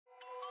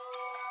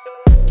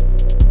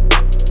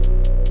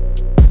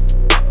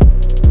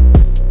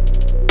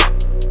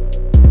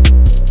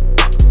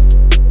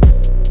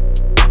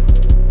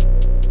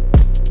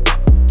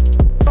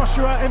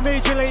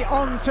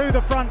on to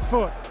the front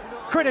foot.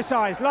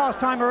 Criticised last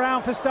time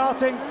around for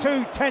starting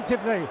too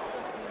tentatively.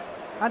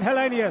 And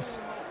Helenius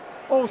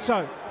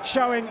also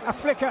showing a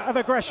flicker of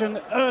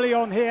aggression early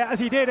on here, as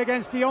he did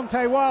against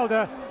Deontay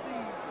Wilder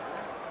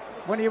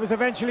when he was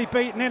eventually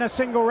beaten in a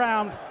single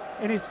round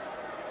in his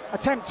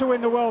attempt to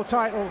win the world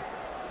title.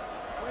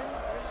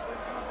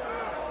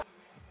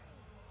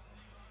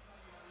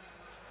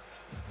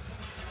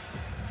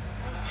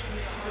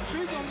 If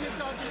she's gonna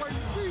get out the way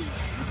you see,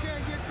 you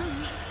can't get to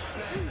you.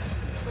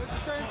 But at the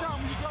same time,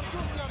 when you come to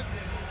him, you gotta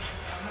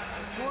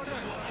more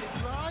than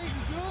right.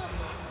 You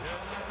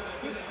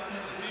good?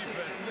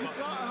 You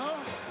got,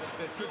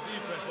 That good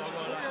defense while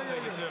going out and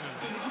take it to him.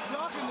 You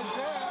blocking the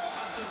jab.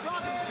 You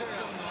blocking the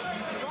jab.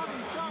 You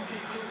blocking the shot.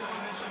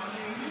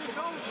 You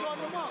don't shut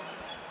him up.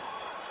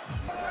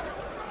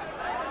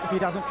 If he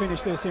doesn't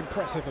finish this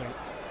impressively.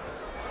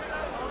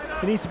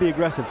 He needs to be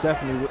aggressive,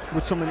 definitely,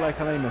 with somebody like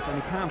Helenius,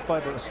 and he can't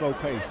fight at a slow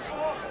pace.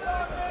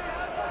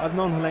 I've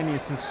known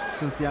Helenius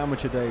since the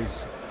amateur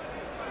days,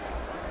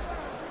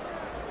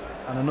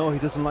 and I know he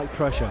doesn't like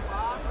pressure.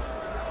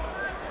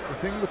 The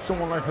thing with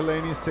someone like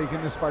Helenius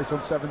taking this fight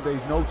on 7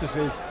 days' notice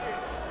is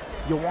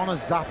you want to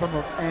zap him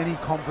of any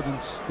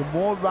confidence. The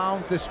more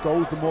rounds this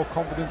goes, the more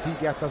confidence he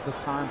gets as the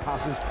time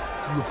passes.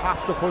 You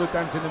have to put a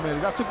dent in the middle.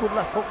 That's a good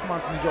left hook from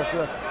Anthony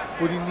Joshua,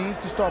 but he needs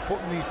to start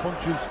putting these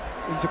punches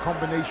into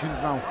combinations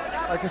now.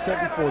 Like I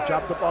said before,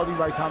 jab the body,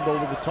 right hand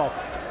over the top.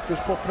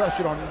 Just put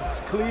pressure on him.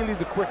 It's clearly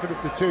the quicker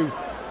of the two.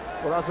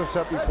 But as I've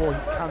said before, he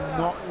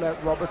cannot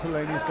let Robert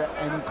Helenius get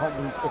any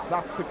confidence. If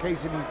that's the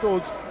case and he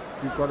does,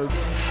 you've got to...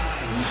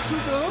 He's too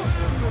good.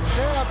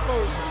 Jab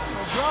first.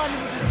 Grind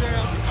him with the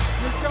jab.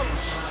 Mix up.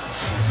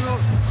 All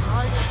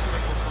right.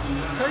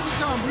 Take your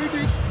time. Breathe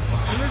deep.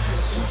 And listen,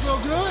 you feel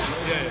good?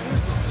 Yeah.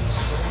 Listen.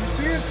 You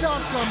see his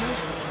shots coming.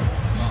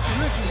 And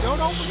listen,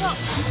 don't open up.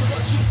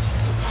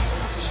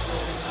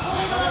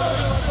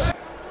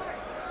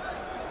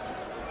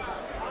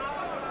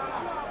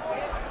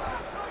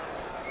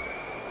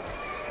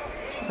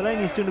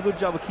 Helenius doing a good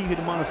job of keeping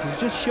him honest, because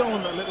he's just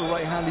showing that little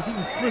right hand. He's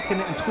even flicking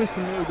it and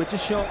twisting it a little bit,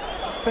 just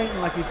feinting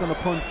like he's going to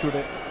punch with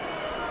it.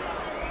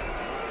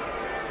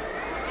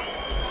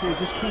 See, he's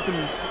just keeping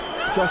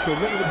Joshua a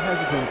little bit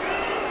hesitant.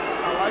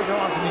 I like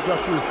how Anthony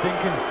Joshua is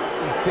thinking.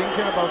 He's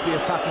thinking about the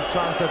attack he's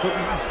trying to set up.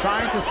 He's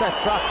trying to set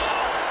traps.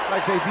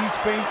 Like I say, these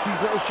feints,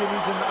 these little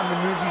shimmies and the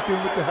moves he's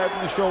doing with the head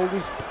and the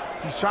shoulders.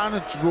 He's trying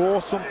to draw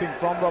something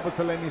from Robert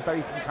Helenius that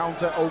he can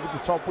counter over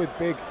the top with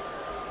big.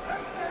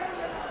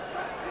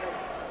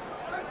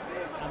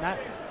 And that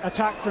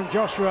attack from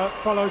Joshua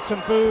followed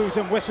some boos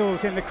and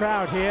whistles in the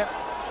crowd here.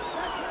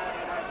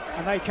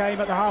 And they came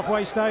at the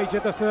halfway stage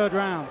of the third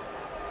round.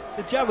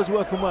 The jab was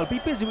working well. Be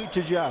busy with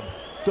your jab.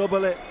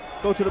 Double it,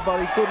 go to the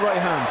body, good right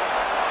hand.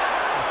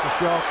 That's a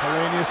shot.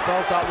 Helenius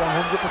felt that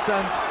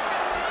 100%.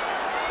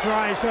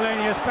 Drives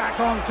Helenius back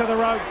onto the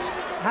ropes.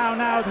 How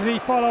now does he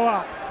follow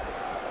up?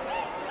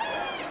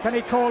 Can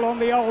he call on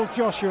the old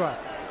Joshua?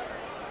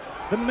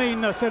 The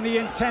meanness and the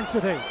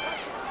intensity.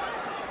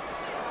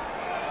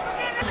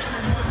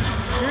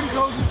 Getting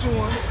closer to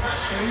him,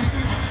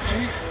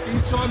 and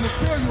he's starting to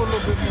fear you a little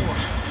bit more.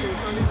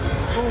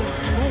 Boom,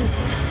 boom.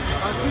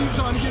 I see you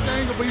trying to get the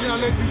angle, but he's not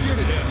letting you get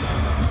it.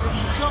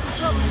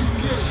 Shuffle, you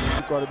can get it.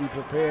 You've got to be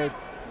prepared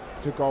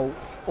to go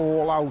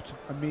all out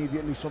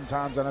immediately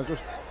sometimes, and I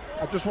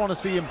just want to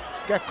see him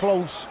get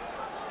close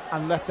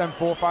and let them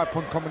 4 or 5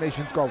 punch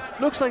combinations go.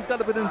 Looks like he's got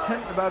a bit of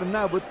intent about him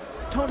now, but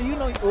Tony, you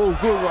know, oh,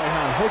 good right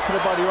hand, hook to the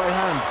body, right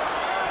hand.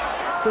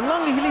 The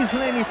longer he leaves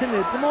Helenius in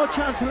there, the more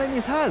chance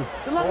Helenius has.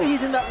 The longer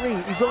he's in that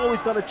ring, he's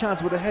always got a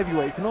chance with a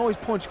heavyweight. He can always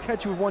punch,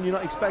 catch you with one you're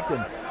not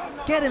expecting.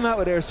 Get him out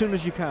of there as soon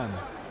as you can.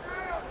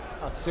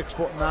 At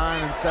 6'9"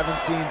 and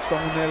 17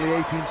 stone, nearly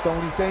 18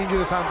 stone, he's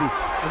dangerous, Andy,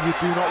 and you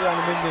do not want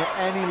him in there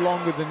any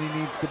longer than he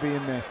needs to be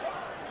in there.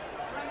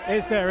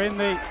 Is there in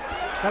the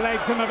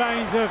legs and the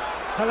veins of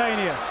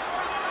Helenius.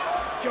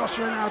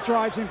 Joshua now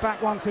drives him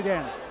back once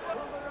again.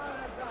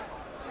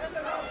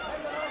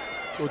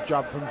 Good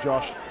job from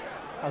Josh.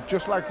 I'd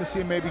just like to see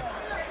him maybe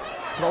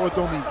throw a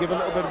dummy, give a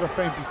little bit of a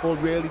feint before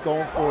really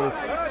going for it.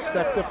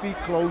 Step the feet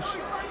close,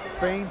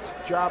 feint,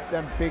 jab,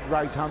 then big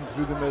right hand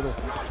through the middle.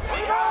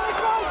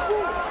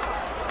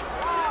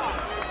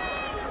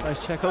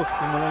 Nice check out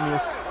from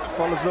Helenius.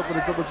 Follows up with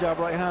a double jab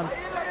right hand.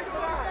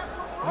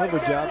 Another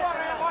jab.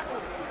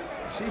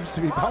 Seems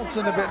to be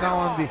bouncing a bit now,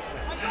 Andy.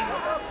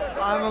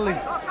 Finally.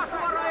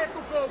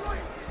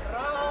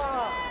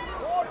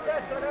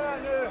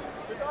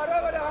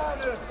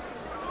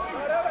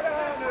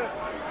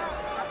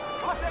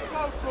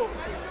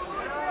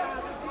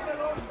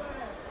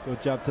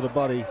 Good jab to the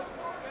body.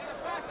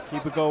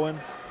 Keep it going.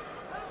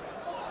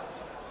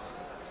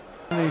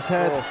 In his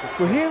head.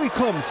 Well, here he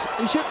comes.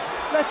 You should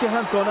let your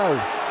hands go now.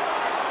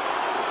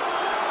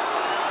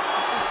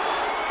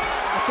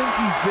 I think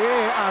he's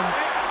there, and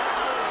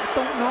I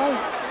don't know.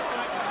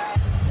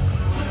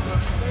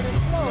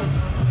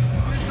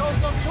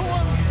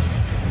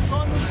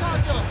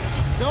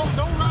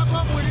 Don't wrap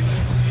up with it.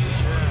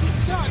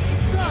 Shot.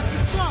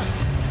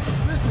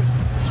 Listen,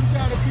 you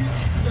gotta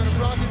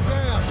block it down.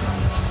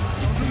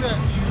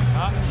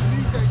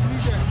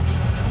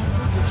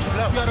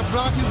 You gotta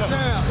block his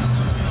jab.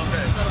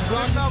 Okay.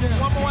 Block his jab.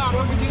 One more out.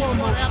 Let me get one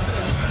after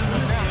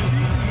that.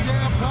 Keep the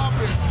jab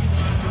popping.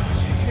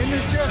 In the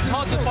chest. It's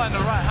hard to find the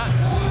right hand.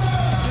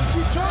 Just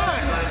keep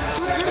trying.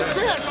 Shoot to the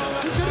chest.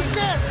 Shoot to the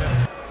chest.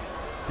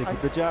 Stick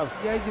with the jab.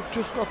 Yeah, you've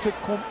just got to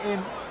come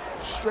in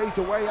straight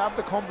away. Have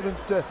the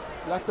confidence to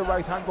let the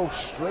right hand go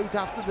straight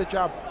after the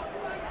jab.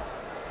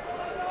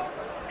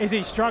 Is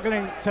he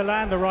struggling to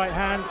land the right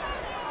hand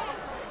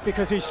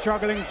because he's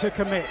struggling to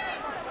commit?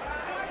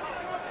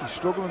 He's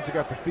struggling to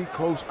get the feet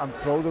close and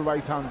throw the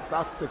right hand.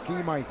 That's the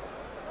key, Mike.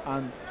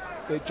 And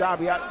the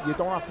jab, yeah, you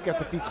don't have to get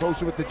the feet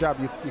closer with the jab.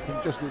 You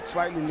can just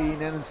slightly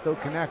lean in and still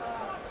connect.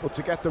 But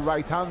to get the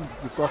right hand,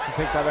 you've got to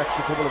take that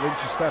extra couple of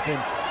inches step in.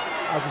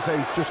 As I say,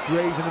 he's just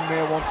grazing him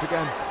there once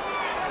again.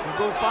 And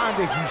go find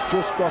it, he's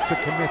just got to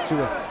commit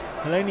to it.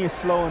 Helenius is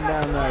slowing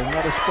down now,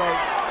 not a spot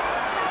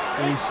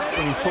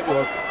in his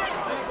footwork.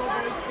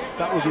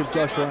 That will give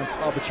Joshua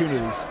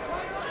opportunities.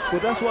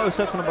 But that's what I was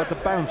talking about, the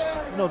bounce.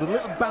 No, the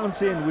little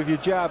bounce in with your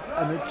jab,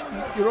 and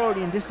you're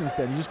already in distance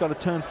then. You just got to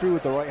turn through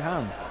with the right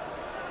hand.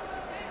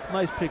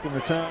 Nice pick in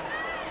return.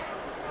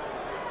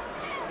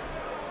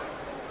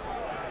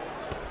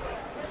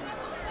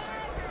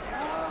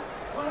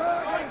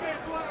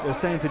 They're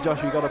saying to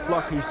Joshua, you got to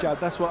block his jab.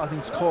 That's what I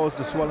think's caused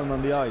the swelling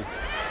on the eye.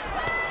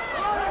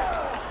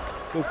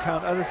 Good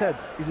count. As I said,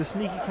 he's a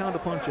sneaky counter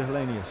puncher,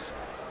 Helenius.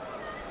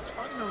 He's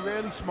fighting a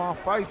really smart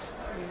fight.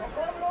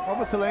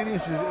 Robert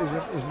Helenius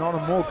is not a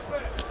mug.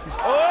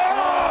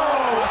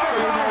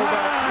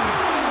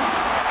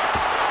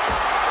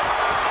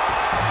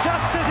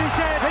 Just as he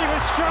said, he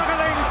was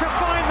struggling to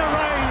find the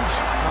range.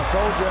 I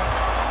told you.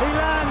 He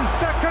lands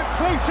the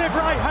conclusive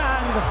right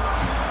hand,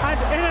 and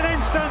in an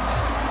instant,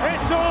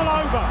 it's all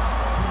over.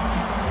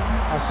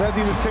 I said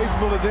he was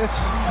capable of this.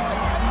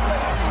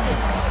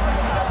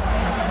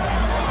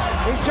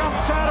 He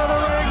jumps out of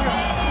the ring.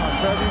 I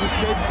said he was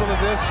capable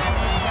of this.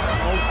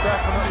 Most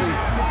definitely.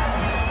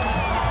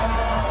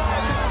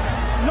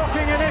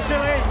 Looking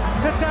initially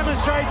to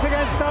demonstrate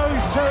against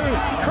those who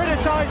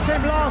criticised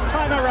him last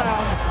time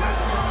around.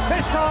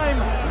 This time,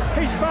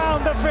 he's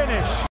found the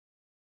finish.